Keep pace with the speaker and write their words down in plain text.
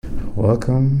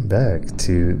welcome back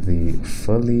to the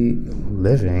Fully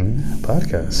Living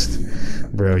podcast.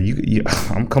 Bro,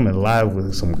 I'm coming live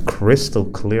with some crystal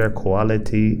clear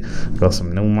quality. Got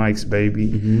some new mics, baby.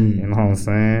 You know what I'm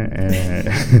saying? And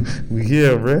we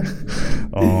here, bro.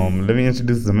 Let me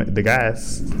introduce the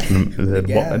guys,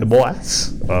 the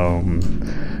boys. We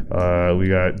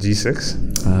got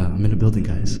G6. I'm in the building,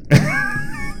 guys.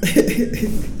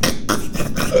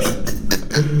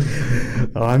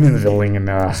 I'm in the building, and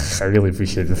I really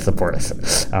appreciate the support.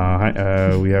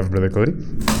 We have Brother Cody.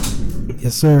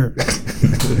 Yes, sir.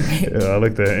 I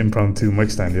like the impromptu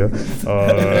mic stand, yeah.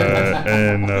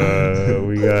 And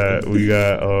we got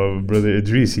Brother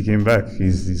Idris. He came back.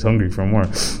 He's hungry for more.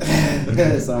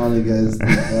 Sorry, guys.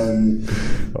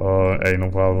 Hey, no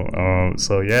problem.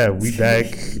 So yeah, we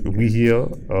back. We here.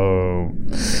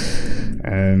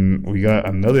 And we got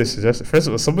another suggestion. First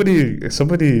of all, somebody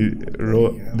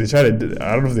wrote. They tried to.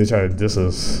 I don't know if they tried to diss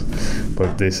us,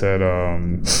 but they said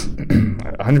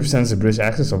 100% is a British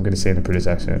accent. So I'm gonna say in a British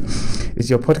accent. Is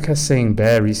your podcast saying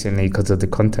bad recently because of the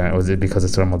content, or is it because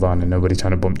it's Ramadan and nobody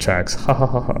trying to bump tracks? Ha ha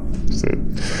ha ha.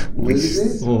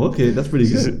 Oh, okay, that's pretty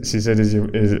good. She said, he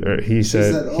or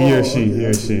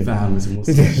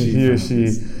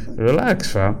she.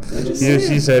 Relax, fam. He or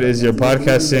she said, is your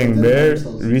podcast saying bad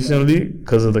recently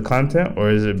because of the content, or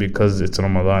is it because it's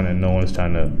Ramadan and no one's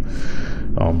trying to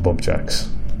bump tracks?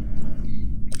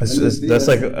 That's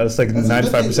like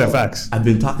 95% facts. I've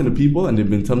been talking to people and they've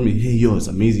been telling me, "Hey, yo, it's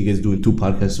amazing you guys doing 2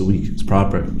 podcasts a week. It's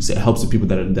proper. It helps the people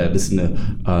that listen to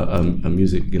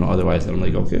music, otherwise." And I'm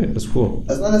like, okay, that's cool.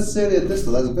 That's not necessarily a diss,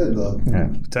 though. That's good, though. Yeah.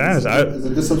 To be honest, it's a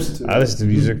good substitute. I listen to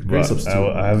music, but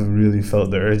I haven't really felt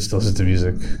the urge to listen to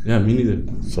music. Yeah, me neither.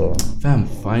 So, fam,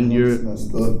 find your...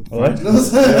 What? I don't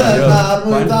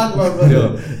really talk about,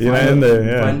 brother. You're not in there,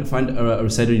 yeah. Find a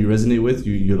reciter you resonate with,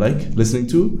 you like listening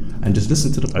to, and just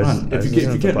listen to the Quran. If you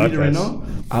can't read it right now,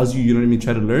 as you know what I mean,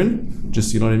 try to learn,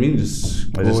 just, you know what I mean,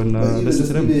 just go and listen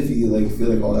to them. Even if you feel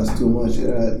like, oh, that's too much,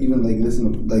 even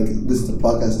listen to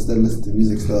podcasts instead of listen to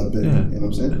music still a bit, you know what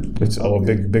I'm saying? It's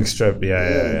big strip,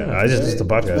 yeah. I just listen to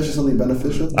podcasts. Especially something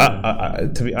beneficial.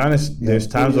 To be honest, there's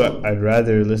times where I'd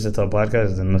rather listen to a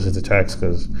podcast than listen to tracks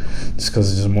because it's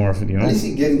just more, At least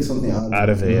you're getting something out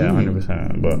of it,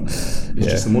 100%. But it's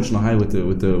just emotional high with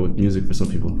music for some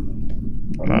people.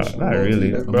 Not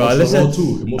really, bro. I listen.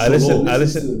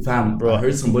 Fam, bro. I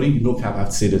heard somebody. No cap. I have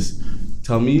to say this.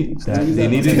 Tell me that they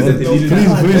needed. Please. I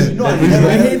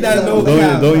hate that no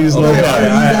cap. Don't use no cap.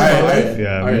 Alright.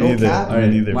 Yeah, me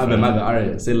neither. My bad.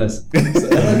 Alright, say less.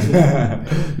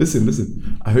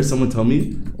 Listen. I heard someone tell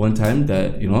me one time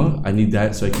that I need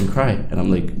that so I can cry, and I'm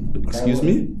like, excuse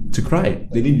me, to cry.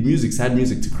 They need music, sad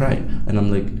music to cry, and I'm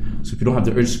like, so if you don't have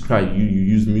the urge to cry, you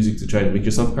use music to try to make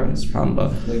yourself cry. It's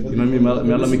subhanallah. You know what I mean?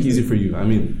 May Allah make it easy for you. I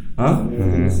mean, huh?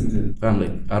 Fam,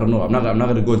 like, I don't know. I'm not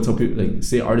gonna go and tell people, like,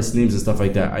 say artist names and stuff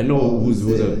like that. I know who's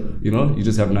you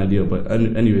just have an idea. But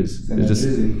anyways, it's just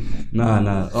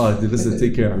nah. Oh, listen,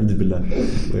 take care. Alhamdulillah.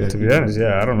 To be honest,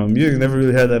 I don't know. Music never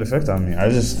really had that effect on me.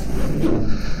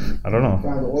 I don't know.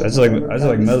 I just like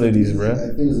melodies, bro.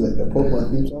 Things like the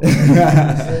Pokemon theme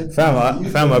song.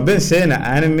 Fam, I've been saying that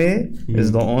anime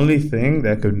is the only thing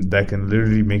that can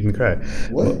literally make me cry.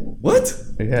 What?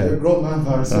 Yeah. You're a grown man,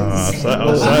 I'm sorry, fam.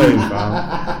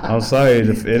 I'm sorry.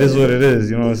 It is what it is.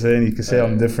 You know what I'm saying? You can say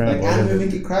I'm different. Like anime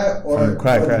make you cry or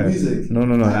cry. Music? No.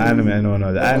 The anime. No.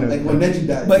 The anime. Like when Neji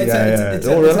died. But it's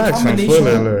relax, fam.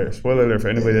 Spoiler alert for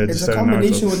anybody that just started. It's a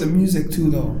combination with the music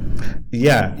too, though.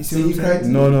 Yeah. You see what I'm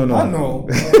saying? No. I know.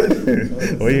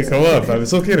 Well, you come up, fam.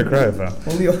 It's okay to cry, fam.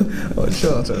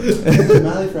 Sure. Is it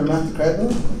manly for a man to cry,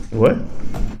 though? What?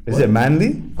 Is it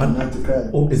manly? A man to cry.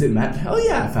 Oh, is it mad? Hell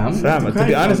yeah, fam. To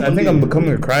be honest, I think I'm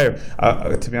becoming a crier.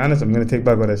 To be honest, I'm gonna take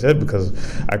back what I said because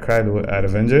I cried at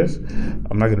Avengers.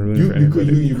 I'm not gonna ruin it for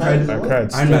anybody. You cried? I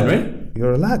cried. Iron Man, right? You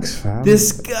relax, fam.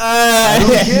 This guy. I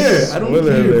don't care, Oh,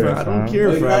 fam.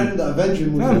 you cried in the Avenger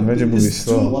movie. The Avenger movie is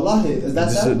slow. Wallahi, is that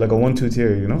Just sad? like a 1-2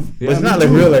 tier, Yeah, but it's not me like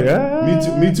too. real, like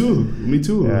Me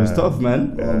too. Yeah. It's tough,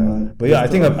 man. Man. But yeah, I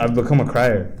think I've become a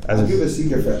crier. I'll give a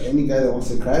secret for any guy that wants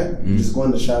to cry. Just go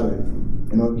in the shower.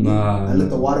 Nah. And let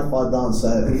the water fall down, so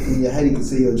in your head you can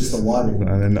say you're just a water.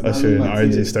 And then Usher and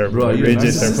RJ start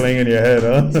playing in your head,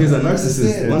 huh? He's a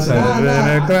narcissist. One time.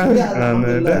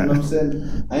 I'm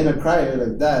saying I ain't a crier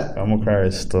like that. I'm a crier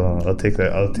still. I'll take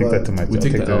that to my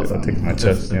chest. I'll take my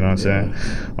chest. You know what I'm saying?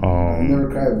 I've never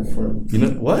cried before. You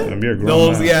know what? You're a grown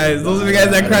Those man. guys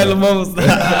that cry the most.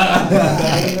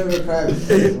 I never cried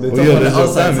before.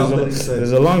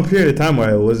 There's a long period of time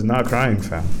where I was not crying,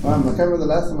 fam. I can't remember the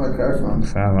last time I cried, fam.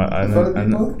 Fam, In front of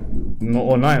people? No,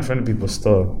 well, not in front of people.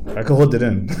 Still, I can hold it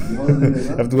in. hold it in,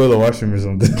 huh? I have to go to the washroom or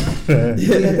something.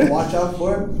 You have to watch out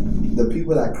for the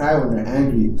people that cry when they're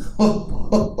angry. Oh,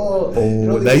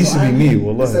 that used to be me.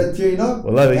 Wallah. Start tearing up.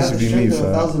 Wallah, that You used have to the be me,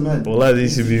 strength of fam. 1,000 men. Wallah, that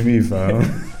used to be me,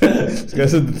 fam. This guy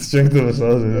said the strength of a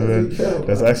thousand, man.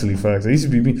 That's actually facts. It used to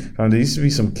be me. There used to be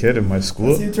some kid in my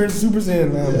school. See, you turned Super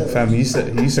Saiyan, man. Fam, he used to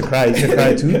cry. He used to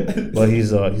cry too. But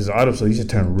he's Arab, so he used to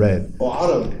turn red. Oh,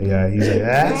 Arab. Yeah, he's like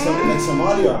Like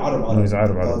Somali or Arab? No, he's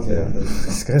Arab. Okay. Yeah.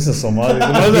 This guy's a Somali.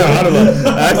 Somali's Arab.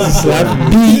 I actually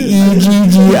slapped you.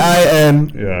 BEGGIN.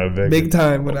 Yeah, I beg. Big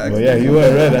time. But But yeah, he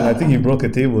went red, and I think he broke a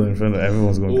table in front of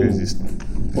everyone's going crazy.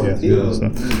 Yeah, so,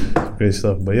 great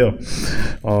stuff. But yo,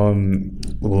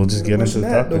 we'll just get into the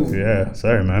topic. Yeah,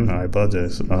 sorry, man. I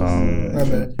apologize. My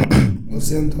bad. Lo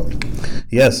siento.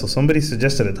 Yeah, so somebody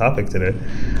suggested a topic today.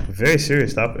 Very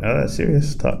serious topic.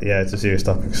 Yeah, it's a serious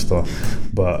topic still.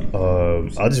 But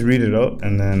I'll just read it out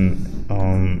and then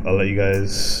I'll let you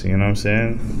guys, you know what I'm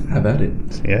saying? Have at it.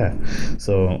 Yeah.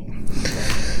 So,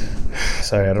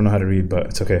 sorry, I don't know how to read, but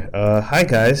it's okay. Hi,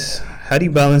 guys. How do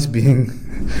you balance being...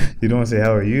 You don't want to say,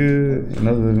 how are you?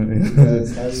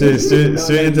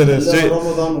 Straight into the...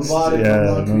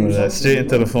 Straight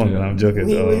into the phone. I'm joking.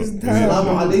 To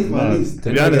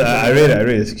be honest, I read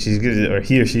it. She's good, or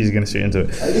he or she's gonna straight into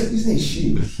it. I guess you say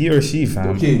she. He or she,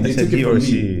 fam. Okay, I said he or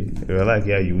she. You're like,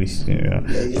 yeah, you wish. You know.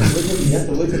 Yeah, you have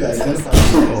to look at that.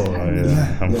 Oh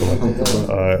yeah, I'm cool.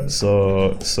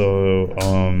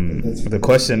 The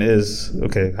question is,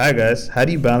 okay, hi guys, how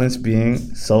do you balance being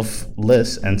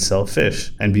selfless and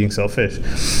selfish and being selfish?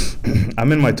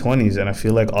 I'm in my 20s and I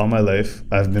feel like all my life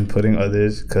I've been putting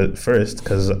others first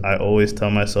because I always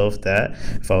tell myself that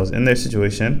if I was in their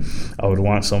situation, I would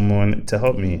want someone to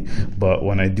help me. But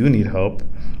when I do need help,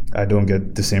 I don't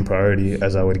get the same priority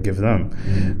as I would give them.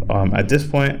 At this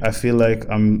point, I feel like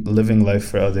I'm living life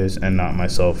for others and not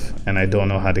myself, and I don't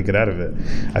know how to get out of it.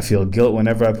 I feel guilt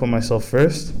whenever I put myself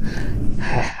first.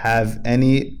 Have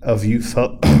any of you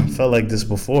felt like this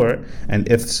before? And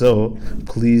if so,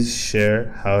 please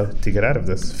share how to get out of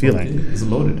this feeling. Okay, it's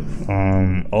loaded.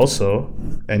 Also,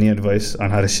 any advice on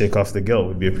how to shake off the guilt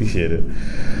would be appreciated.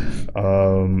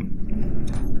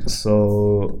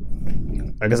 So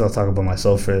I guess I'll talk about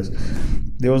myself first.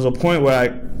 There was a point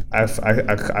where I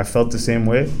felt the same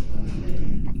way,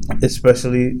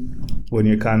 especially when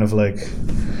you're kind of like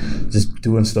just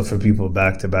doing stuff for people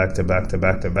back to back,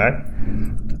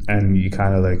 and you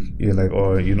kind of like you're like,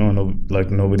 oh, you know,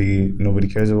 nobody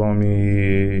cares about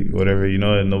me, whatever, you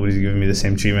know, and nobody's giving me the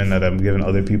same treatment that I'm giving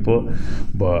other people,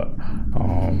 but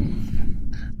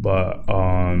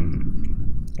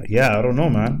yeah, I don't know,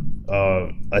 man.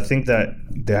 I think that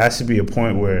there has to be a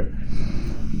point where,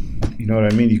 you know what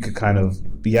I mean, you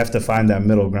have to find that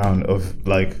middle ground of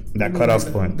like that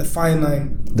cutoff point. The fine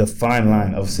line. The fine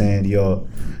line of saying, yo,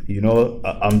 you know,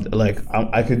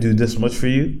 I could do this much for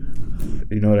you,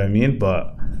 you know what I mean?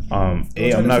 But I'm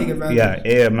not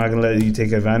gonna let you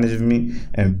take advantage of me,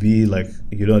 and B, like,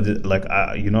 you know, like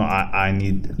I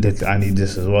need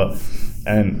this as well.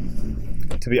 And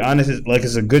to be honest,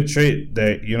 it's a good trait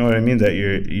that, you know what I mean, that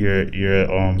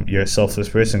you're a selfless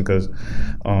person, because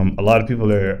a lot of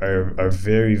people are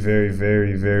very, very,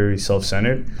 very, very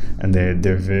self-centered, and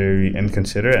they're very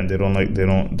inconsiderate, and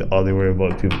all they worry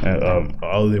about people,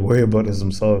 all they worry about is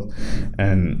themselves,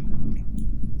 and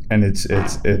that's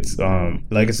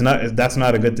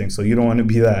not a good thing. So you don't want to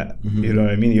be that. Mm-hmm. You know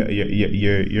what I mean?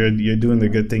 You're doing the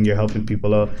good thing. You're helping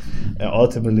people out, and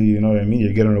ultimately, you know what I mean,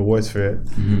 you're getting rewards for it,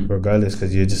 mm-hmm. regardless,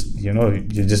 because you're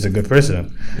just a good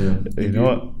person. Yeah. You know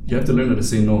what? You have to learn how to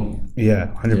say no.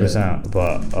 Yeah, 100%. Yeah.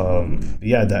 But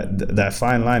yeah, that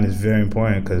fine line is very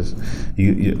important, because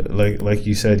you like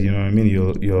you said, you know what I mean.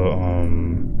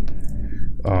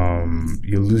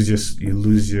 You lose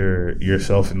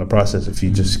yourself in the process if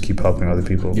you just keep helping other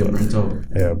people. Get burnt out.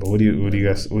 Yeah, but what do you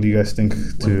guys think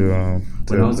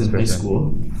when I was in high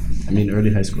school,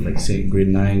 early high school, like say grade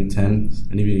 9, 10,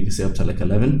 and even you can say up to like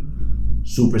 11,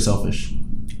 super selfish,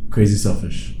 crazy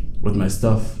selfish with my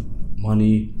stuff,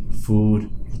 money,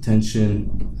 food, attention.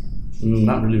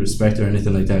 Not really respect or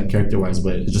anything like that character wise,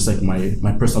 but it's just like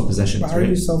my personal possessions. But how are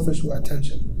you selfish with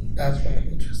attention? That's what I'm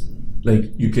interested.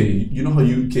 Like you know how not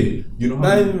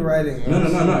even writing. No,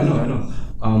 I know.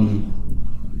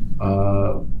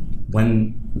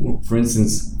 When, for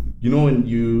instance, you know, when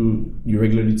you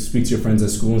regularly speak to your friends at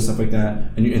school and stuff like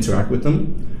that, and you interact with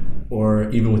them, or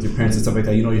even with your parents and stuff like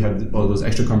that, you know, you have all those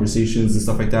extra conversations and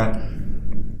stuff like that.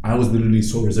 I was literally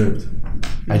so reserved.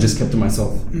 I just kept to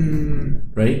myself,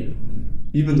 right?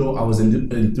 Even though I was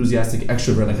an enthusiastic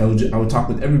extrovert, like I would talk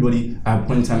with everybody, at a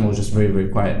point in time I was just very, very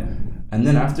quiet. And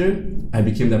then after, I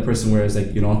became that person where it's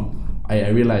like, I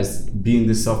realized being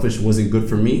this selfish wasn't good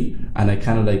for me, and I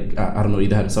kind of like I don't know,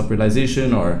 either had a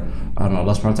self-realization or I don't know,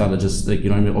 Allah subhanahu wa ta'ala just like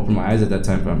opened my eyes at that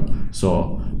time, fam.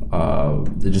 So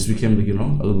it just became like a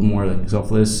little bit more like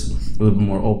selfless, a little bit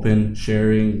more open,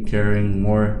 sharing, caring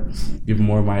more, giving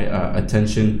more of my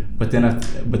attention. But then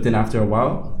after a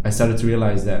while, I started to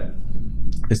realize that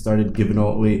I started giving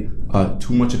away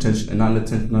too much attention and not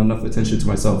enough attention to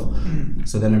myself.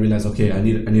 So then I realized, okay, I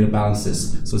need to balance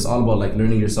this. So it's all about like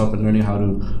learning yourself and learning how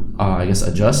to, I guess,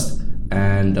 adjust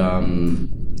and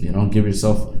give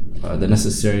yourself the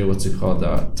necessary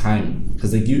time.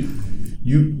 Because like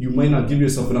you might not give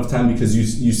yourself enough time because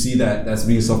you see that's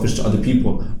being selfish to other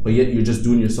people, but yet you're just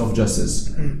doing yourself justice.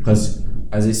 Because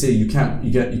as they say, you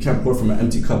can't pour from an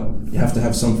empty cup. You have to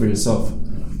have some for yourself,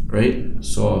 right?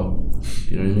 So.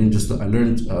 You know what I mean? Just I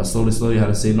learned slowly how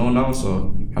to say no now.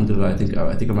 So alhamdulillah, I think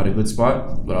I'm at a good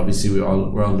spot. But obviously we're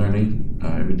all learning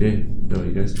every day. Yo,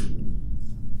 you guys.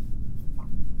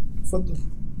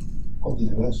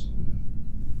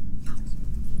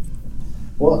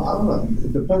 Well, I don't know.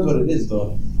 It depends what it is,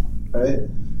 though, right?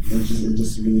 It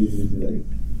just really like.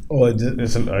 Oh, I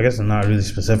guess it's not really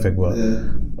specific, but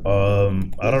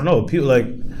I don't know. People like,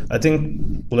 I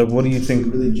think, like, what do you think?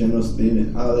 It's a really general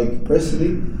statement. Like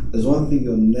personally, there's one thing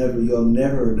you'll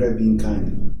never regret being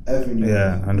kind. Ever.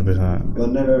 Yeah, 100%. You'll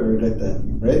never ever regret that,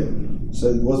 right? So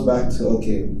it goes back to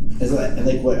it's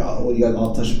like what you guys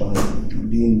all touched upon,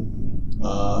 being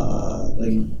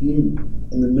being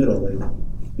in the middle, like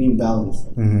being balanced,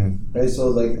 right? So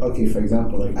like for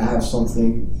example, like I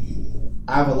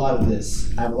have a lot of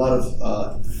this. I have a lot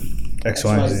of X,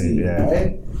 Y, Z, yeah.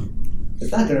 Right?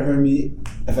 It's not gonna hurt me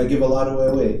if I give a lot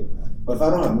away. But if I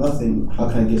don't have nothing, how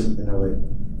can I give something away?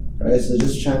 Right? So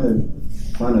just trying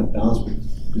to find a balance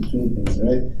between things,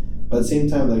 right? But at the same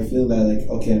time, like feeling that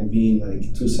like I'm being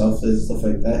like too selfless, stuff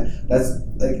like that. That's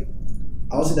like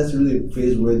I would say that's really a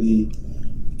praiseworthy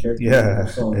character. Yeah,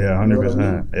 song,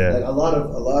 100%. Yeah. Like a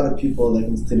lot of people like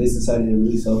in today's society are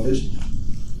really selfish.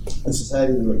 And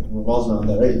society revolves around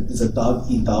that, right? It's a dog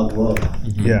eat dog world.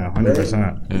 Yeah, 100%.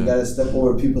 Right? You gotta step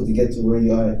over people to get to where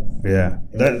you are. Yeah,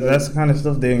 that's the kind of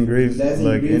stuff they engrave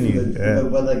like in you.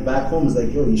 But like back home, it's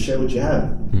like you share what you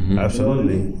have. Absolutely, you know what I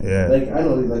mean? yeah. Like I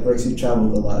know, like Rex, you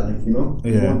traveled a lot, like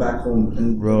you're going back home,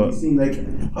 and you seem like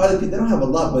other people they don't have a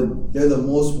lot, but they're the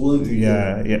most willing to.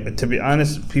 Yeah. To be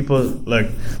honest, people like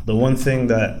the one thing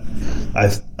that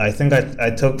I think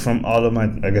I took from all of my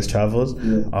travels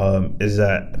is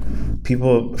that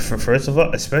people, first of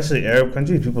all, especially Arab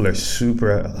countries, people are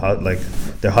super like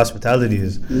their hospitality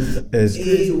is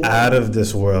out of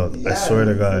this world. Yeah. I swear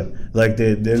to God, like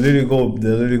they literally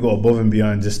go above and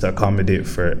beyond just to accommodate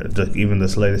for even the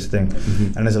slightest thing,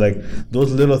 and it's like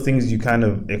those little things it kind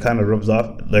of rubs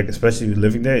off. Like especially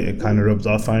living there, it kind of rubs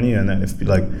off on you. And then if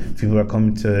people are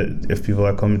coming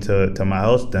to my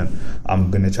house, then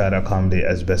I'm gonna try to accommodate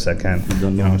as best I can.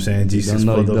 You know what I'm saying? Jesus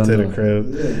pulled up to the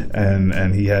crib,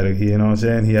 and he had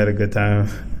a good time.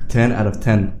 10 out of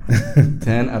 10.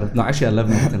 10 out of... No, actually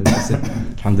 11 out of 10. That's it.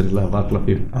 Alhamdulillah.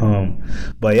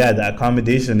 Barakallah. But yeah, the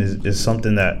accommodation is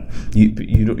something that you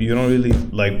don't really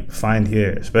like find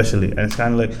here, especially. And it's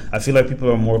kind of like, I feel like people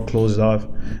are more closed off,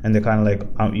 and they're kind of like,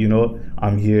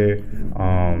 I'm here,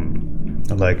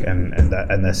 like, and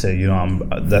that's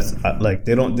it. Like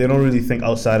they don't really think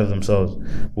outside of themselves,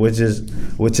 which is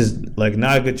like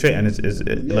not a good trait. And it's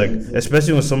like,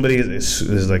 especially when somebody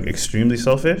is like extremely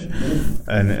selfish,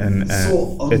 and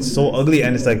it's so ugly,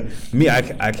 and it's like me.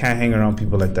 I can't hang around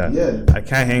people like that. Yeah. I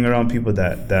can't hang around people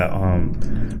that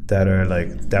are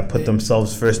like that put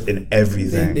themselves first in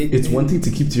everything. It's one thing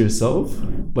to keep to yourself,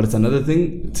 but it's another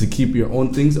thing to keep your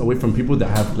own things away from people that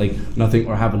have like nothing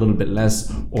or have a little bit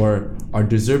less or are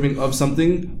deserving of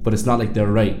something, but it's not like they're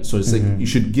right. So it's like you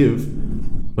should give,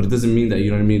 but it doesn't mean that,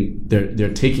 you know what I mean,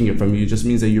 they're taking it from you. It just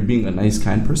means that you're being a nice,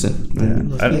 kind person. Yeah.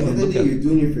 At the end of the day, you're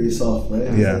doing it for yourself,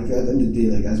 right? Yeah. Like, at the end of the day,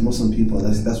 like as Muslim people,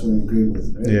 that's what we agree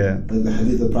with, right? Yeah. Like the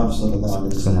hadith of the Prophet sallallahu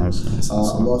alaihi wasallam.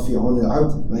 Allah fi auni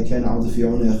al-abd, ma kana al-abd fi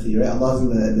auni akhi, right? Allah is in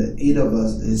the aid of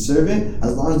his servant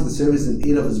as long as the servant is in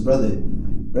aid of his brother.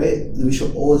 Right? We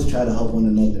should always try to help one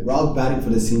another. We're all batting for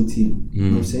the same team. You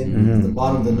know what I'm saying? At the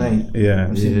bottom of the ninth. Yeah.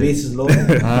 I'm saying base is low.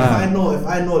 If I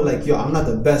know like I'm not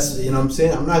the best, you know what I'm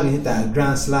saying? I'm not gonna hit that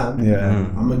grand slam. Yeah.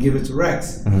 I'm gonna give it to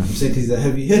Rex. I'm saying because he's a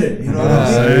heavy hitter. You know what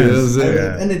I'm saying?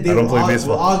 At the end of the day,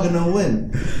 we're all gonna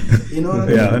win. You know what I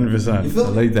mean? Yeah, 100%. You feel I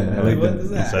like that. What is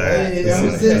that? Sorry.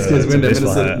 This We're in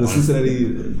baseball hat. the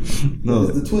Cincinnati No.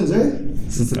 It's the Twins, right?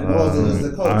 It's the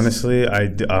Cubs. Honestly,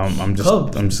 I'm just a No,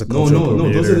 cultural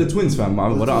those are appropriator. the Twins, fam.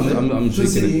 I'm Twin shaking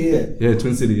City, it. Yeah,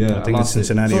 Twin City. Yeah, I think it's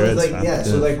Cincinnati So it's Reds. like, fam.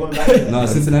 so like going back to that. No,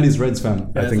 Cincinnati's Reds,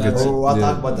 fam. I think it's We'll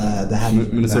talk about the Happy.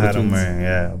 Minnesota Adam Twins. wearing,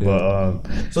 yeah. But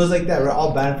So it's like that. We're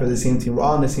all banned for the same team. We're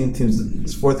all on the same team.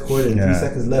 It's fourth quarter, Yeah. 3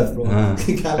 seconds left, bro. Uh-huh.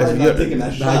 Kawhi's not taking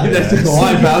that shot. Give that to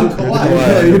Kawhi, fam.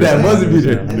 Kawhi. Give that buzzer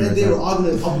beater. And then they were all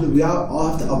gonna uplift. We all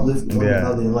have to uplift one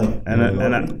another in life.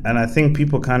 and I think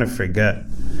people kind of forget,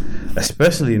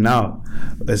 especially now.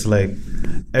 It's like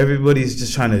everybody's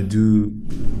just trying to do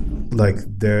like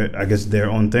their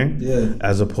own thing,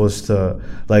 as opposed to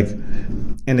like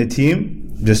in a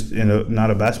team, just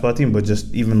not a basketball team, but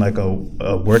just even like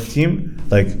a work team.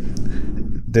 Like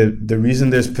the reason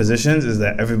there's positions is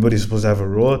that everybody's supposed to have a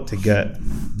role to get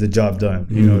the job done.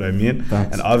 You know what I mean?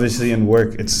 Facts. And obviously in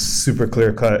work it's super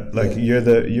clear cut. Like you're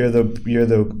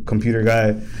the computer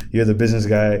guy, you're the business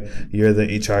guy, you're the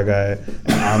HR guy,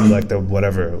 and I'm like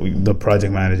the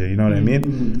project manager. You know what I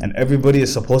mean? And everybody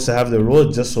is supposed to have their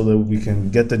role just so that we can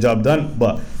get the job done.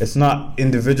 But it's not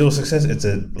individual success. It's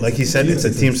a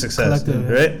team success,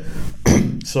 right?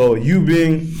 So you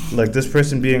being like this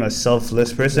person being a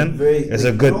selfless person is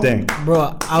a good thing.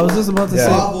 Bro, I was just about to say.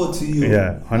 Bravo to you.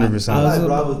 Yeah, 100%.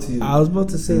 Bravo to you. I was about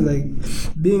to say, like,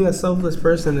 being a selfless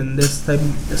person in this type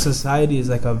of society is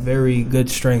like a very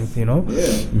good strength, you know?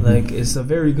 Yeah. Like, it's a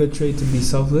very good trait to be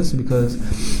selfless because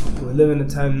we live in a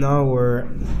time now where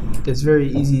it's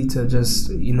very easy to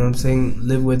just, you know what I'm saying,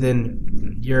 live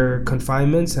within your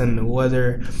confinements, and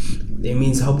whether it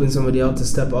means helping somebody else to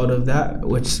step out of that,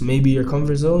 which may be your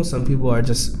comfort zone. Some people are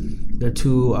just, they're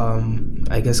too,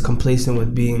 I guess, complacent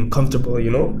with being comfortable, you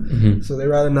know? So they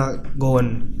rather not go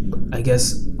and, I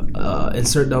guess,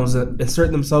 insert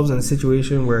themselves in a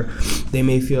situation where they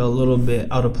may feel a little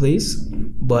bit out of place,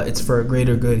 but it's for a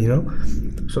greater good, you know?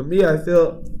 So me, I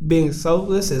feel being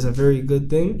selfless is a very good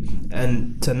thing,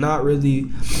 and to not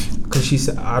really, because she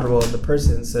said, the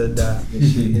person said that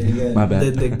My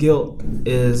bad. the guilt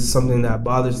is something that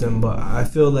bothers them, but I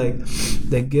feel like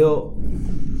the guilt,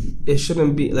 it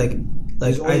shouldn't be like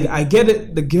I get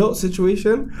it, the guilt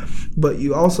situation, but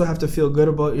you also have to feel good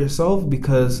about yourself,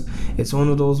 because it's one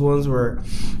of those ones where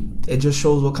it just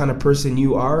shows what kind of person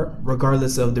you are,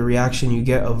 regardless of the reaction you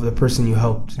get of the person you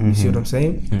helped. You see what I'm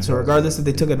saying? So regardless if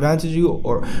they took advantage of you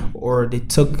or they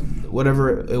took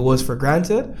whatever it was for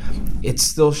granted, it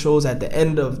still shows at the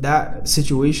end of that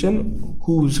situation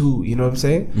who's who. You know what I'm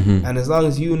saying? And as long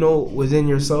as you know within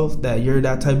yourself that you're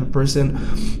that type of person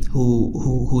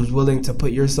who's willing to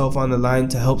put yourself on the line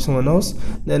to help someone else,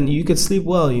 then you could sleep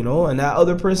well, you know. And that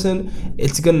other person,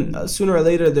 it's gonna sooner or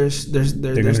later their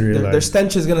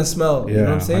stench is gonna smell. You know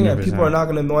what I'm saying? 100%. And people are not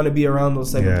gonna want to be around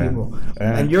those type of people.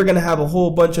 And you're gonna have a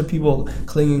whole bunch of people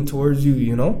clinging towards you,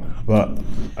 you know. But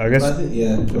I guess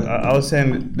I was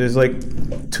saying there's like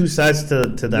two sides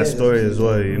to that story as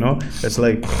well. You know, it's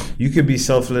like you could be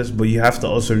selfless, but you have to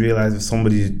also realize if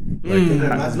somebody's like taking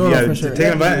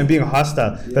advantage and being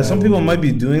hostile. Because some people might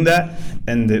be doing that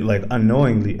and they like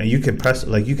unknowingly, and you could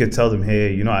you could tell them,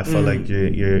 hey, you know, I felt like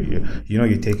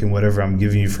you're taking whatever I'm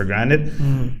giving you for granted,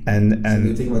 and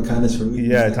you're taking my kindness for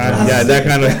weakness. That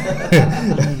kind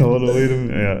of. Hold on, wait a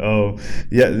minute.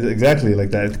 Yeah, exactly, like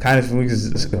that. Kindness for weakness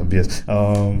is gonna be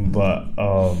but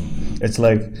it's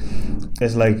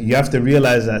like you have to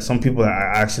realize that some people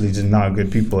are actually just not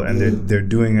good people, and they're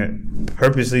doing it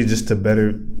purposely just to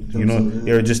better, you know,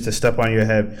 or just to step on your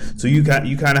head. So you kind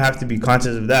of have to be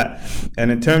conscious of that. And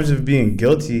in terms of being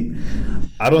guilty,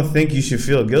 I don't think you should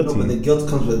feel guilty. No, but the guilt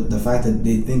comes with the fact that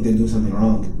they think they're doing something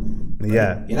wrong.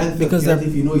 Yeah, you're not because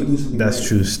if you know you do something. That's right.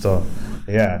 true stuff.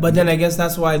 Yeah. But then I guess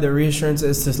that's why the reassurance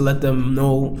is to let them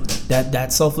know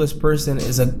that selfless person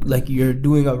is like you're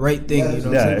doing a right thing. You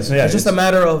know what I'm saying? It's just a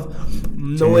matter of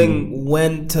knowing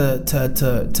when to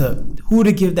who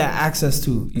to give that access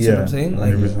to. You see what I'm saying?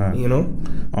 Like 100%. You know.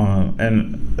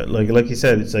 And like you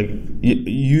said, it's like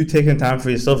you taking time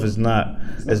for yourself there's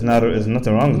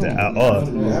nothing wrong with that at all.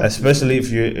 Especially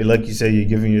if you're, like you say, you're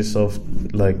giving yourself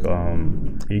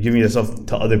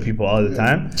to other people all the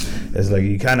time. It's like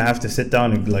you kind of have to sit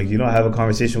down and like, you know, have a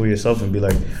conversation with yourself and be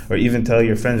like, or even tell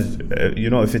your friends, you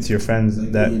know, if it's your friends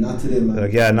like, that, not today, man.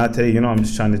 Like, yeah, not today, you know, I'm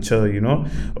just trying to chill, you know,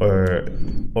 or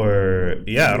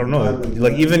yeah, I don't know,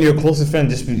 like even your closest friend,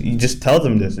 you just tell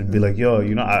them this and be like, yo,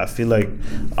 you know, I feel like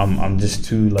I'm just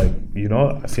too, like, you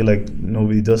know, I feel like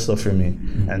nobody does stuff for me,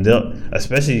 and they'll,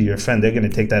 especially your friend, they're gonna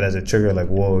take that as a trigger, like,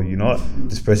 whoa, you know what,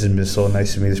 this person's been so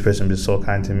nice to me, this person's been so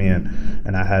kind to me, and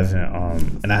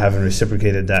and I haven't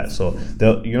reciprocated that. So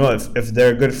they'll, if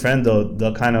they're a good friend,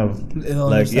 they'll kind of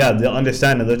they'll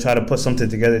understand and they'll try to put something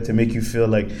together to make you feel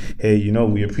like, hey,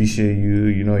 we appreciate you,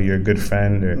 you're a good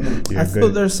friend, or I feel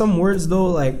there's some words though,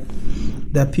 like,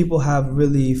 that people have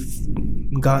really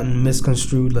gotten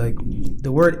misconstrued. Like,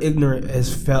 the word ignorant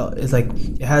is like,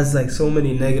 it has like so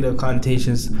many negative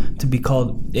connotations to be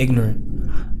called ignorant.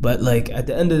 But like, at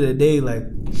the end of the day, like,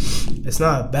 it's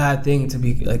not a bad thing to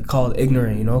be like called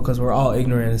ignorant, because we're all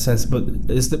ignorant in a sense. But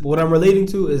what I'm relating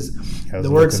to is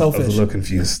the word selfish. I was a little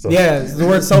confused. Yeah, it's the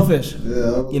word selfish.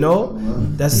 Yeah,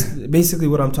 That's basically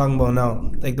what I'm talking about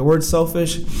now. Like, the word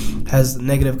selfish has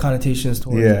negative connotations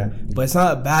towards it, but it's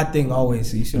not a bad thing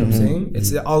always. You see what I'm saying?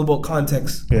 It's all about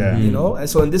context. Yeah. And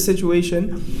so in this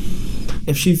situation,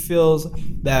 if she feels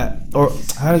that, or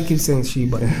I don't keep saying she,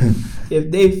 but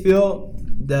if they feel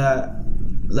that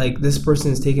like this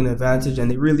person is taking advantage and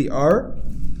they really are,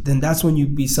 then that's when you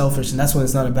be selfish, and that's when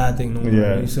it's not a bad thing no more.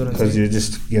 Yeah, you see what I'm because saying? you're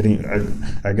just getting,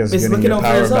 I guess, It's getting looking your out for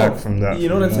power yourself. back from that. You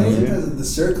know what I'm saying? Because of the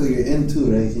circle you're in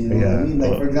too, right? You know what I mean?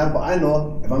 Like, for example, I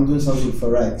know if I'm doing something for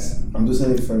Rex, I'm doing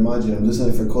something for Majid, I'm doing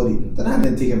something for Cody, they're not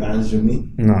going to take advantage of me.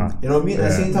 Nah. You know what I mean? At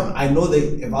the same time, I know that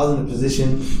if I was in a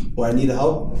position where I needed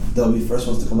help, they'll be first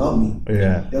ones to come help me.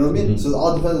 Yeah. You know what I mean? So it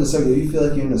all depends on the circle. If you feel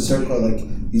like you're in a circle, like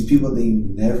these people, they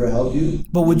never help you.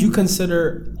 But would you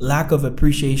consider lack of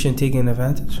appreciation taking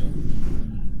advantage?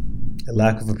 A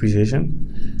lack of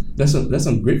appreciation? That's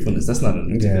ungratefulness. That's not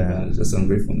taking advantage. That's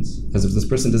ungratefulness. Because if this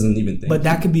person doesn't even think. But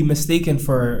that could be mistaken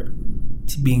for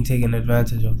being taken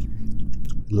advantage of.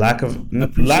 Lack of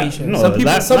Appreciation. Some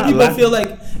people feel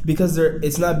like because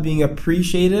it's not being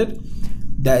appreciated,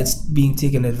 that it's being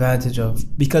taken advantage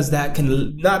of, because that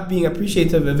can not being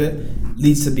appreciative of it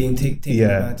leads to being taken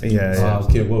advantage of.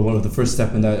 Okay, well, the first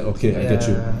step in that, okay, I get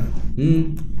you.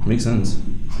 Makes sense.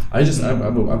 I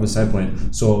have a side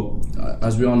point. So,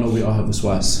 as we all know, we all have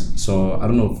waswas. So, I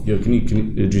don't know if can you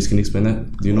Idris, can you explain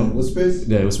that? Do you know? Whispers?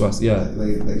 Yeah, waswas. Yeah.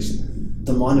 Like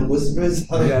demonic whispers?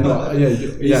 Yeah.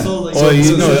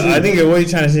 I think what you're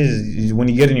trying to say is when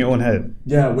you get in your own head.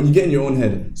 Yeah, when you get in your own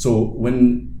head. So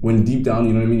when deep down,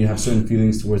 you know what I mean, you have certain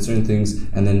feelings towards certain things,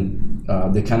 and then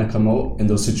they kind of come out in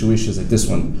those situations like this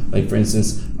one. Like, for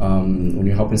instance, when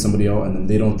you're helping somebody out and then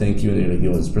they don't thank you, and you're like,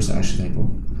 yo, this person actually thankful.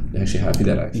 They're actually happy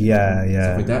that actually.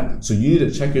 Stuff like that. So you need to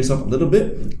check yourself a little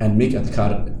bit and make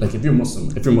adhkar. Like, if you're Muslim,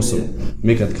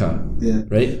 make adhkar. Yeah.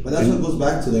 Right? But that's what goes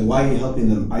back to, like, why are you helping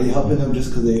them? Are you helping them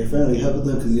just because they're your friend? Are you helping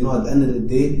them because, at the end of the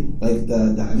day, like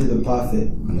the hadith of the Prophet,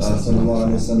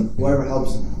 whoever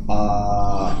helps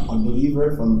a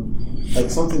believer from, like,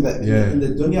 something that in the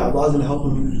dunya, Allah is going to help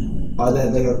him.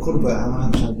 Like a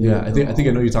qurba. Yeah, I think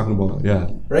I know what you're talking about. Yeah.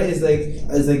 Right? It's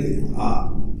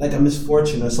like a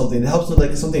misfortune or something. It helps them,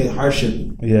 like something in hardship.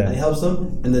 Yeah. And it helps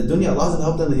them. And the dunya, Allah doesn't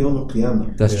help them in the Yawm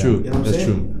al-Qiyamah. That's true. You know what I'm That's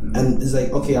saying? true. And it's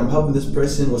like, okay, I'm helping this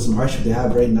person with some hardship they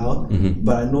have right now,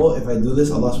 but I know if I do this,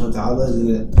 Allah subhanahu wa ta'ala is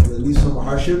going to release some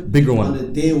hardship. Bigger one. On the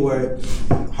day where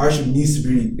hardship needs to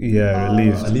be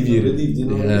alleviated. You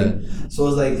know what I mean? So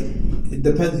it's like, it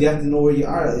depends. You have to know where you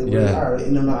are.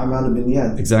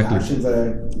 Exactly. Actions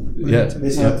are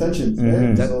based on attention.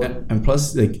 Right? And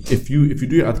plus, like, if you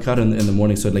do your adhkar in the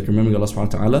morning, so like remembering Allah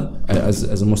subhanahu wa ta'ala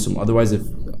as a Muslim. Otherwise, if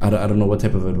I don't know what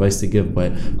type of advice to give,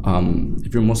 but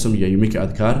if you're Muslim, you make your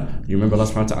adhkar, you remember Allah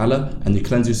subhanahu wa ta'ala, and you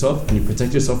cleanse yourself and you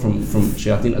protect yourself from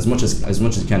shayateen as much as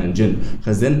you can in jinn.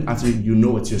 Because then after you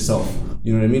know it's yourself,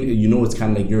 you know what I mean? You know it's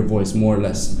kind of like your voice, more or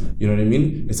less. You know what I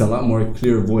mean? It's a lot more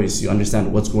clear voice. You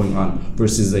understand what's going on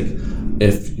versus like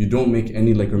if you don't make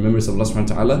any like remembrance of Allah subhanahu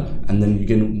wa ta'ala, and then you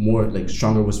get more like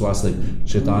stronger waswas, like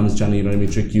shaitan is trying to, you know what I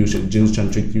mean, trick you, jinn is trying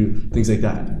to trick you, things like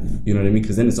that. You know what I mean?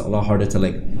 Because then it's a lot harder to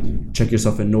like check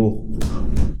yourself and know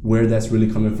where that's really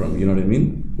coming from. You know what I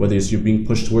mean? Whether it's you being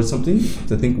pushed towards something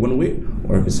to think one way,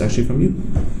 or if it's actually from you.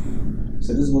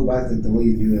 So this goes back to the way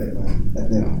you view it,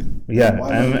 man. Yeah,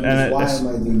 why am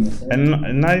I doing this? Right?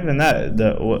 And not even that.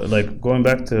 Like going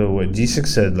back to what G6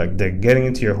 said, like the getting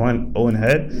into your own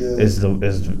head is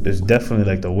definitely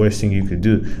like the worst thing you could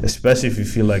do. Especially if you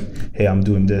feel like, hey, I'm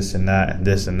doing this and that and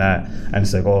this and that, and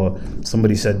it's like, oh,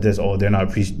 somebody said this, oh, they're not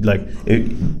appreciating. Like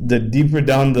the deeper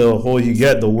down the hole you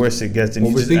get, the worse it gets. And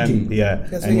overthinking.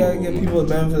 That's why you gotta get people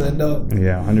down for that dog.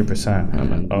 Yeah,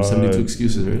 100%. 72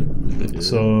 excuses, right?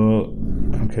 So.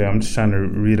 Okay, I'm just trying to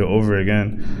read it over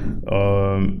again.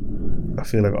 I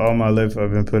feel like all my life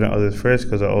I've been putting others first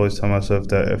because I always tell myself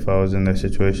that if I was in that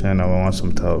situation, I would want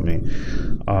someone to help me.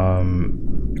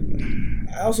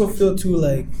 I also feel too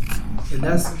like in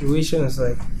that situation, it's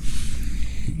like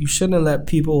you shouldn't let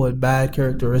people with bad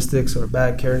characteristics or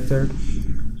bad character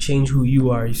change who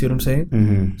you are. You see what I'm saying?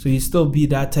 Mm-hmm. So you still be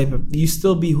that type of. You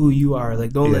still be who you are.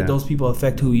 Like don't let those people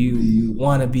affect who you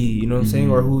want to be. You know what I'm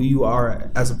saying? Or who you are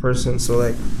as a person. So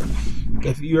like,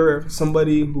 if you're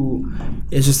somebody who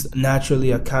is just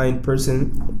naturally a kind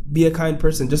person, be a kind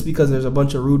person. Just because there's a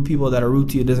bunch of rude people that are rude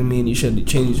to you doesn't mean you should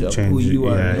change up who you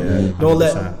are. Don't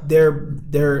let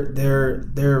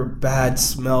their bad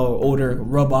smell or odor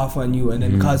rub off on you and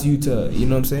then cause you to, you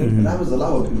know what I'm saying? That happens a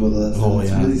lot with people.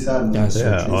 It's really sad. That's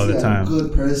all the time. A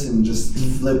good person just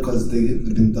flip because they've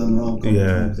been done wrong.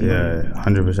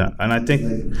 100%. And I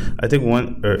think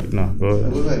one or no, go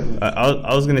ahead.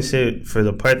 I was gonna say for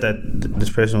the part that this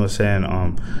person was saying,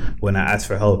 when I ask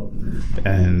for help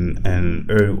and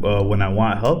when I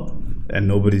want help and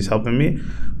nobody's helping me,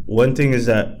 one thing is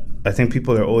that I think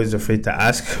people are always afraid to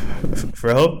ask for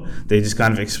help. They just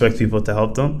kind of expect people to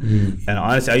help them. And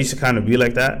honestly, I used to kind of be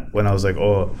like that when I was like,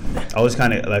 I was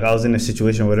kind of like, I was in a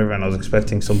situation or whatever, and I was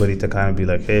expecting somebody to kind of be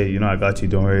like, hey, I got you,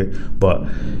 don't worry. But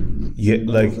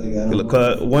like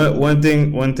one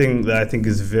thing that I think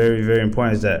is very, very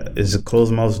important is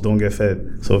closed mouths don't get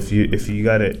fed. So if you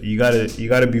gotta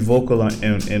be vocal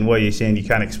in what you're saying, you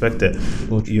can't expect it.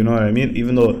 You know what I mean?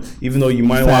 Even though you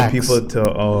might want people to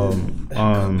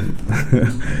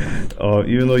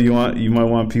even though you might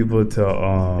want people to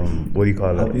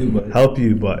help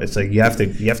you, but it's like you have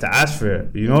to ask for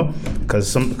it,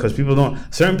 because people don't.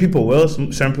 Certain people will.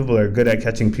 Certain people are good at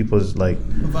catching people's like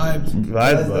vibes.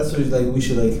 That's what like we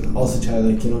should like also try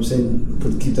like, you know what I'm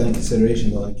saying, keep that in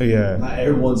consideration. Like not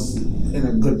everyone's in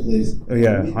a good place.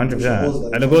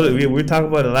 100%. And we were talking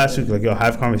about it last week. Like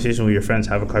have a conversation with your friends,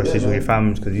 have a conversation with your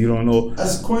family, because you don't know.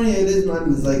 As corny it is,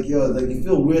 man. It's like like you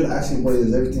feel weird asking boy,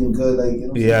 is everything good? Like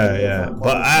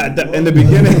But in the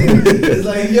beginning, it's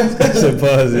like it's a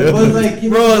pause. But like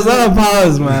bro, it's not a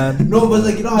pause, man. No, but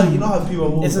like you know how people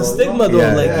move. It's a stigma though.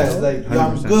 It's like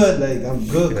I'm good. Like I'm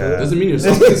good. Doesn't mean you're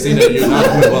soft to say that you're not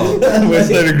doing well.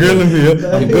 Instead of grilling me,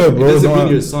 I'm good, bro. It doesn't mean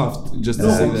you're soft. Just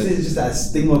to say that. It's just that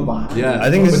stigma behind. Yeah, I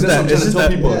think it's that's just what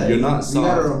I'm trying to that tell people. You're not soft. You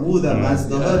gotta remove that, man. It's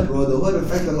the hood, bro. The hood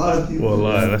affects a lot of people.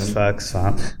 Well, that's facts,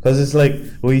 fam. Because it's like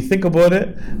when you think about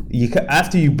it,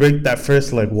 after you break that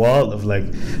first like wall of like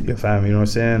your fam, you know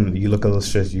what I'm saying? You look a little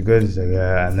stressed. You good? He's like,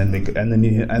 yeah, and then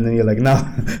you're like, no,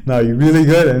 you really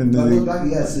good. And then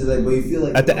it's like, but you feel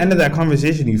like at the end of that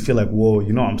conversation, you feel like, whoa,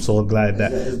 I'm so glad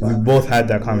that we both had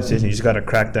that conversation. You just gotta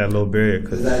crack that little barrier,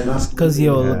 because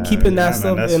keeping that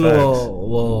stuff in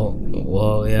will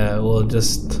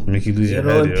just make you lose your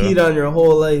head. It'll impede on your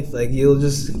whole life. Like it'll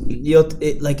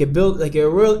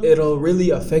really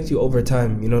affect you over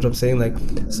time. You know what I'm saying? Like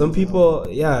some people,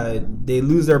 they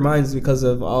lose their minds because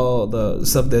of all the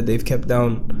stuff that they've kept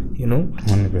down.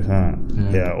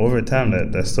 100%. Yeah, over time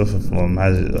that stuff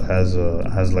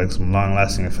has like some long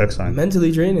lasting effects on you.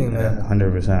 Mentally draining, man.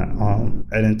 100%.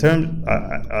 And in terms,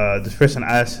 this person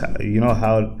asked,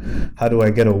 how do I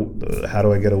get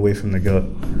away from the guilt?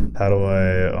 How do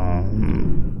I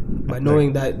by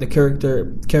knowing that the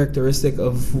characteristic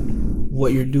of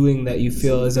what you're doing that you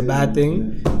feel is a bad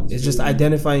thing is just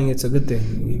identifying it's a good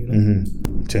thing.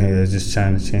 Just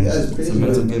trying to change. It's a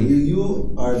mental game.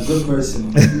 You are a good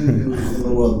person in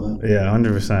the world, man.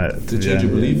 100%. To change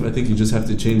your belief, I think you just have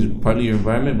to change partly your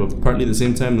environment, but partly at the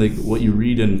same time, like what you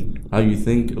read and how you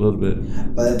think a little bit.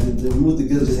 But to remove the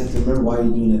guilt, just have to remember why you're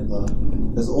doing it, though.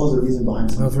 There's always a reason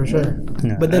behind something. Oh, for sure.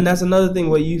 Yeah. But then that's another thing.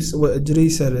 What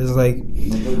Jari said is like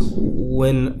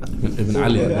when Ibn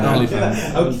Ali fan.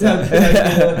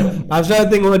 I'm trying to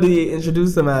think what he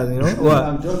introduced them as. What?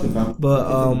 I'm joking, fam.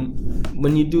 But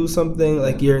when you do something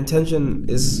like your intention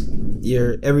is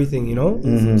your everything,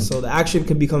 so the action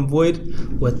could become void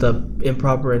with the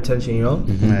improper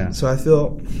intention, So I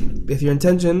feel if your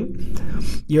intention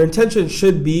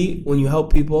should be when you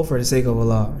help people for the sake of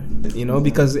Allah,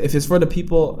 because if it's for the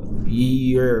people,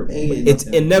 it's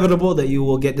inevitable that you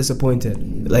will get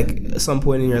disappointed like at some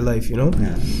point in your life,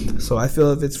 So I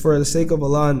feel if it's for the sake of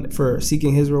Allah and for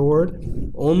seeking His reward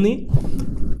only,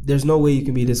 there's no way you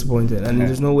can be disappointed, and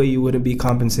there's no way you wouldn't be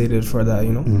compensated for that,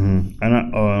 And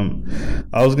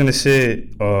I was gonna say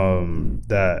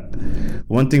that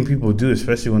one thing people do,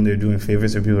 especially when they're doing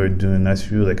favors or people are doing nice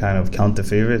for you, they kind of count the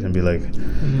favors and be like,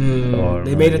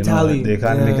 they made a tally. They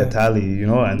kind of make a tally,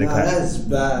 and they that's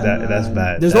bad. That's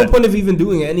bad. There's no point of even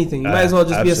doing anything. You might as well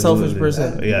just be a selfish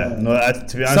person. To be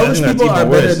honest, selfish people are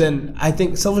better than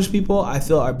selfish people. I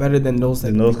feel are better than those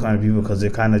kind of people because they're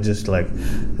kind of just like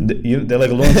they're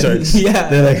like loan sharks. Yeah,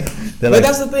 they're like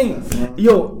that's the thing.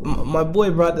 Yo, my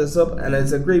boy brought this up, and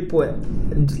it's a great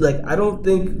point. Like I don't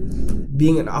think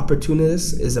being an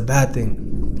opportunist is a bad thing.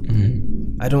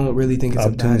 I don't really think it's a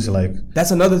bad Opportunist, thing. like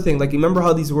That's another thing. Like, remember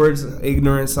how these words,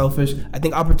 ignorant, selfish? I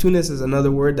think opportunist is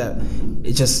another word that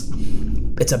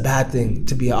it's a bad thing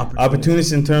to be an opportunist.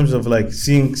 opportunist in terms of like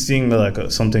seeing like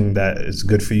something that is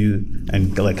good for you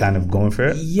and like kind of going for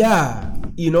it. Yeah,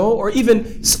 or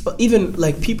even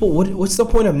like people. What's the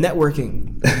point of networking?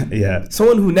 Yeah.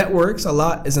 Someone who networks a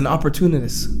lot is an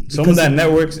opportunist. Someone that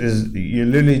networks is you're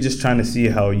literally just trying to see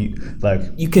how you like.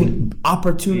 You can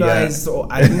opportunize. Yeah. Or,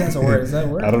 I think that's a word. Is that a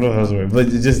word? I don't know if that's a word, but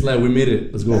it's just Like we made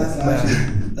it. Let's go. That's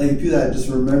actually, like people that just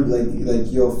remember,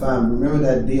 like yo, fam, remember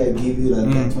that day I gave you that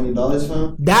 $20,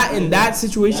 fam? That in that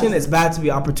situation, it's bad to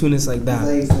be opportunist like that.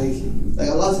 Like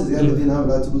Allah says, "Ya ladina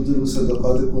la tubtilu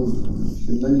sadaqatukum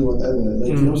bilmanni wal adha." Like,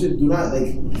 you know what I'm saying? Do not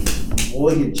like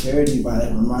void your charity by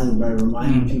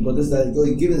reminding people this, that. Go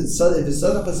give it. If it's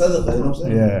sadaqah, you know what I'm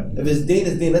saying? Yeah. If it's deen,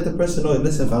 it's deen. Let the person know.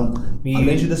 Listen, fam, I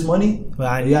made you this money. But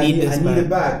I Yeah, need this I need it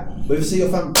back. But if you say your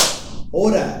fam, owe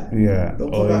that. yeah.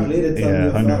 Don't come back later. Tell me Yeah,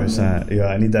 your fam, 100%. Yeah,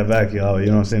 I need that back, y'all. You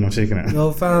know what I'm saying? I'm shaking it.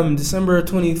 Yo, fam, December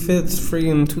 25th,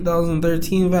 freaking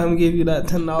 2013, fam, gave you that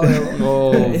 $10.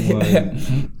 Oh my.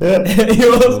 Yeah,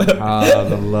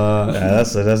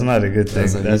 that's not a good thing.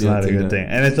 That's not a good thing.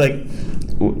 And it's like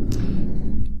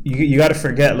you gotta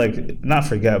forget, like not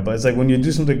forget, but it's like when you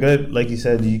do something good, like you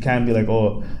said, you can't be like,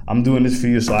 oh, I'm doing this for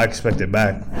you, so I expect it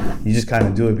back. You just kind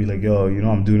of do it, be like, yo,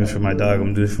 I'm doing this for my dog,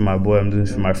 I'm doing this for my boy, I'm doing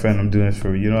this for my friend, I'm doing this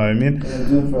for, you know what I mean?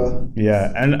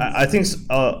 Yeah, and I think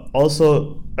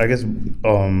also, I guess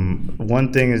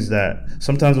one thing is that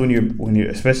sometimes when you're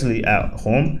especially at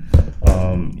home,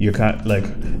 you're kind of like,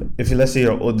 if you, let's say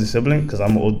you're an older sibling, because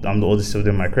I'm the oldest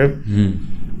sibling in my crib.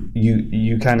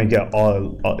 You kind of get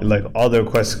all the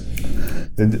requests.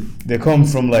 They come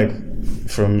from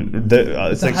it's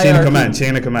like chain of command. So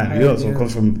it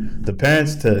comes from the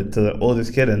parents to the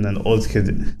oldest kid, and then the oldest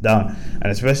kid down.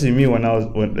 And especially me, when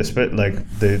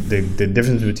the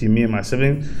difference between me and my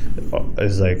sibling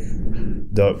is like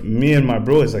me and my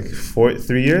bro is like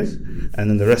 3 years, and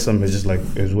then the rest of them is just like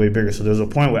it was way bigger. So there was a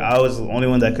point where I was the only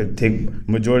one that could take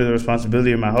majority of the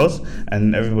responsibility in my house,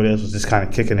 and everybody else was just kind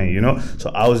of kicking it, So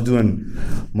I was doing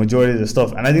majority of the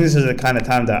stuff, and I think this is the kind of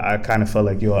time that I kind of felt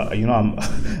like, I don't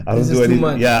do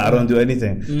anything. Yeah, I don't do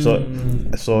anything. So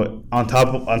on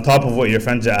top of what your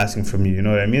friends are asking from you, you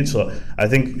know what I mean? So I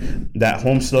think that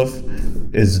home stuff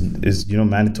is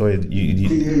mandatory.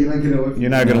 You're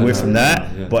not getting away from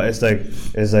that, but it's like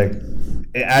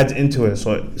it adds into it.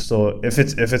 So if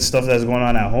it's stuff that's going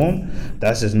on at home,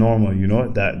 that's just normal,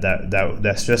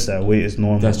 that stress, that weight is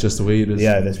normal. That's just the way it is.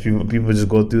 Yeah, there's people just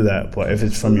go through that. But if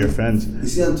it's from your friends, you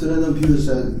see on Twitter, them people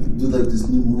trying to do like this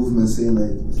new movement saying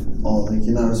like, oh, like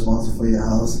you're not responsible for your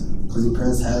house because your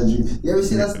parents had you. You ever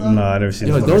see that stuff? No, I never seen.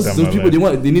 Those people,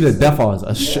 they need a death house,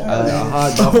 a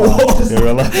hard death house.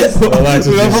 Relax. Violence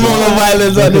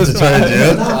on this just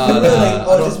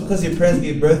because your parents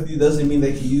gave birth to you doesn't mean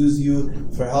they can use you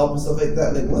for help and stuff like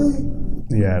that. Like what?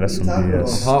 Yeah, that's some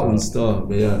BS. Hot one stuff,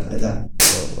 but yeah. Like that.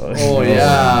 Oh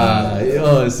yeah,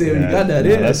 yo, see, you got that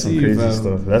in. That's some crazy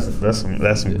stuff. That's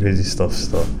some crazy stuff.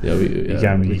 Yeah, you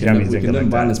can't be thinking like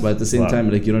violence, but at the same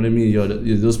time, like, you know what I mean. Yo,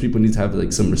 those people need to have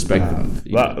like some respect for them.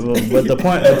 But the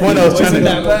point I was trying to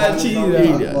get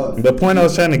to, the point I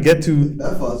was trying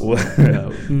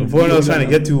to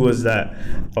get to was that,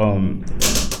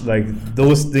 like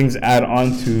those things add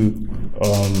on to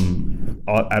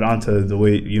the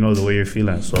way the way you're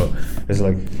feeling. So it's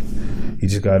like, you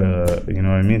just gotta, you know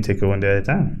what I mean, take it one day at a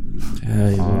time.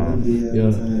 Yeah.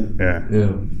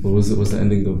 What was the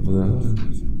ending of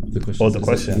the question? Oh, the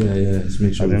question. Yeah. Just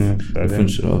make sure we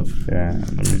finish it off. Yeah.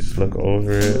 Let me just look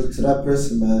over it. To that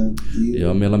person, man.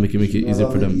 May Allah make it easy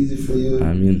for them. Easy for you.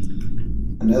 I mean,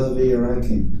 and elevate your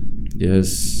ranking.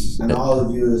 Yes. And all the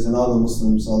viewers and all the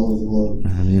Muslims all over the globe.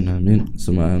 I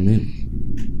mean.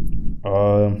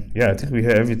 Yeah, I think we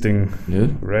hit everything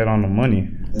right on the money.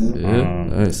 Yeah.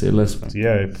 All right, say less, man.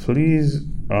 Yeah, please,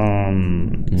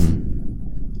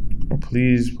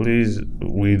 please,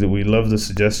 we love the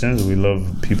suggestions. We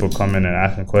love people coming and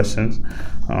asking questions,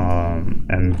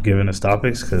 and giving us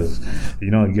topics, because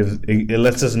it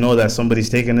lets us know that somebody's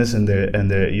taking this and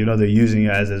they're using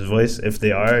it as his voice, if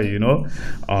they are,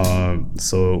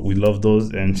 so we love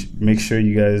those, and make sure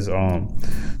you guys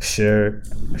share.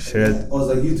 Oh, it's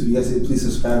like YouTube. You guys say please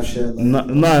subscribe, share. Like,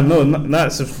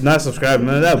 not subscribe,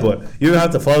 none of that. But you don't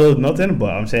have to follow nothing.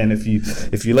 But I'm saying if you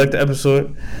like the episode,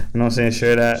 you know what I'm saying,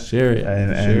 share that, share it,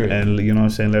 and you know what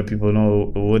I'm saying, let people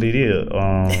know what it is.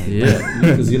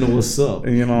 Because you know what's up.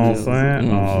 You know what I'm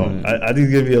saying. I did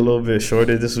give you a little bit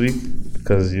shorter this week,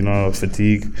 because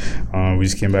fatigue. We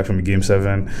just came back from Game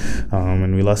 7,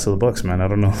 and we lost to the Bucks, man. I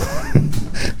don't know.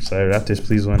 Sorry, Raptors,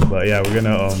 please win. But yeah, we're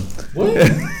gonna What?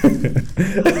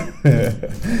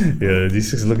 yeah,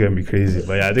 these six look at me crazy.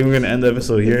 But yeah, I think we're gonna end the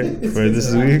episode here for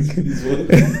this week.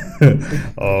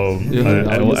 I'll see you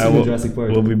in Jurassic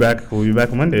Park. We'll be back. We'll be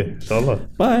back Monday. Inshallah.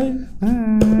 Bye.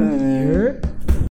 Bye.